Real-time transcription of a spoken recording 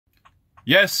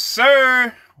Yes,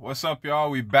 sir. What's up, y'all?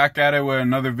 We back at it with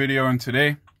another video, and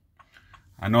today,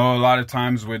 I know a lot of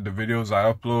times with the videos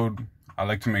I upload, I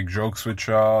like to make jokes with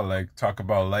y'all, like talk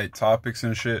about light topics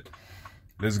and shit.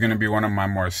 This is going to be one of my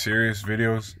more serious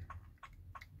videos.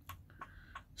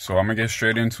 So I'm going to get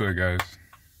straight into it, guys.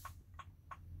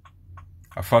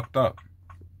 I fucked up.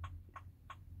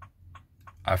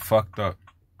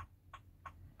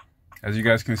 As you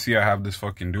guys can see, I have this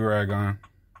fucking do-rag on.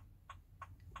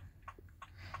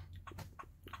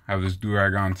 I have this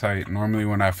do-rag on tight. Normally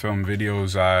when I film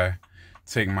videos, I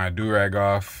take my do-rag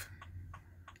off.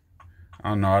 I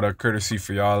don't know, out of courtesy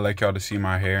for y'all, I like y'all to see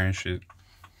my hair and shit.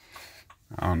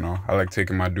 I don't know, I like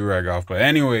taking my do-rag off. But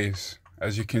anyways,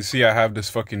 as you can see, I have this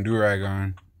fucking do-rag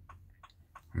on.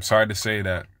 I'm sorry to say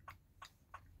that.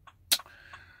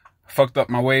 I fucked up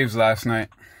my waves last night.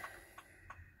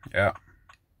 Yeah.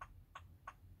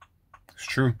 It's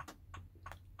true.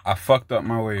 I fucked up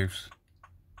my waves.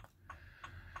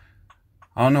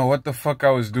 I don't know what the fuck I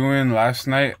was doing last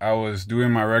night. I was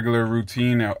doing my regular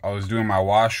routine. I was doing my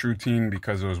wash routine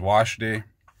because it was wash day.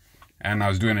 And I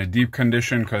was doing a deep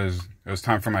condition because it was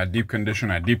time for my deep condition.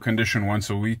 I deep condition once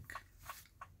a week.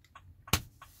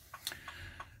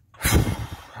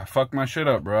 I fucked my shit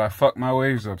up, bro. I fucked my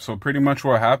waves up. So pretty much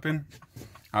what happened,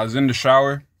 I was in the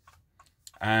shower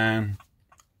and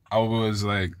I was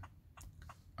like,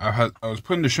 I was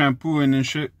putting the shampoo in and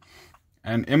shit.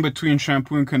 And in between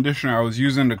shampoo and conditioner, I was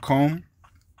using the comb.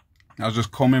 I was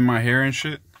just combing my hair and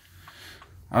shit.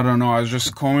 I don't know. I was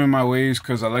just combing my waves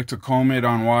because I like to comb it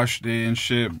on wash day and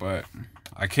shit. But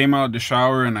I came out the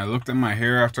shower and I looked at my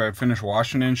hair after I finished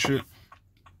washing it and shit.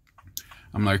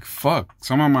 I'm like, fuck.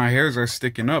 Some of my hairs are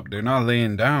sticking up. They're not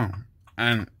laying down.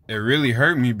 And it really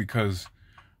hurt me because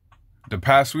the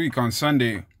past week on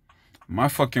Sunday, my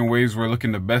fucking waves were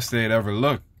looking the best they'd ever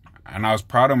looked. And I was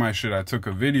proud of my shit. I took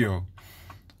a video.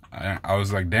 I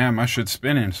was like, damn, my shit's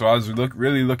spinning. So I was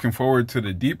really looking forward to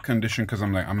the deep condition because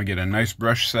I'm like, I'm going to get a nice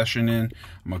brush session in.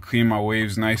 I'm going to clean my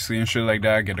waves nicely and shit like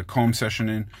that. Get a comb session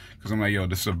in because I'm like, yo,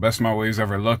 this is the best my waves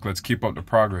ever look. Let's keep up the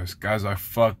progress. Guys, I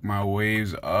fucked my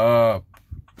waves up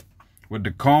with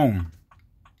the comb.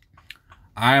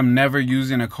 I am never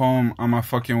using a comb on my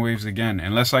fucking waves again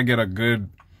unless I get a good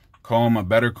comb, a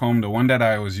better comb. The one that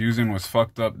I was using was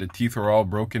fucked up. The teeth were all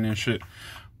broken and shit.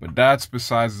 But that's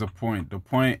besides the point. The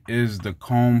point is the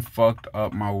comb fucked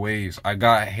up my waves. I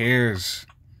got hairs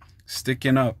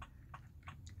sticking up.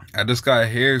 I just got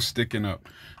hairs sticking up.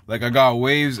 Like I got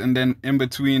waves and then in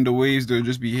between the waves there'll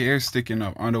just be hairs sticking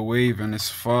up on the wave and it's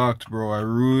fucked, bro. I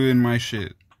ruined my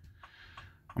shit.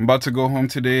 I'm about to go home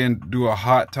today and do a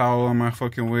hot towel on my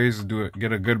fucking waves.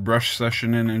 Get a good brush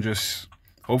session in and just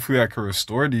hopefully I can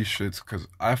restore these shits because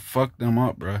I fucked them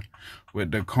up, bro. With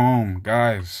the comb,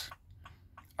 guys.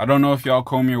 I don't know if y'all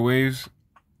comb your waves.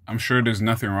 I'm sure there's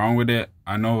nothing wrong with it.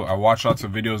 I know I watch lots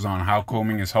of videos on how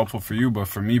combing is helpful for you, but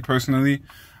for me personally,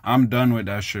 I'm done with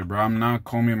that shit, bro. I'm not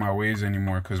combing my waves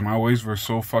anymore because my waves were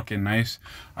so fucking nice.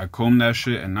 I combed that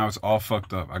shit and now it's all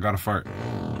fucked up. I gotta fart.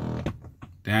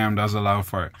 Damn, that was a loud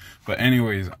fart. But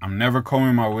anyways, I'm never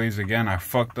combing my waves again. I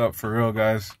fucked up for real,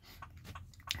 guys.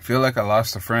 I feel like I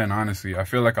lost a friend, honestly. I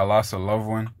feel like I lost a loved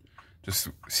one. Just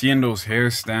seeing those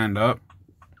hairs stand up.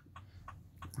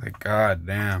 Like, god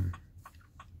damn.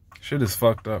 Shit is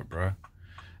fucked up, bro.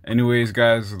 Anyways,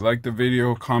 guys, like the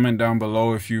video. Comment down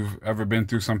below if you've ever been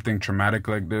through something traumatic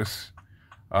like this.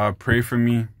 Pray for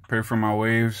me. Pray for my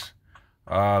waves.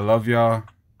 Love y'all.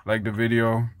 Like the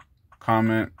video.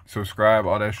 Comment. Subscribe.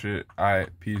 All that shit. Alright,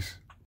 peace.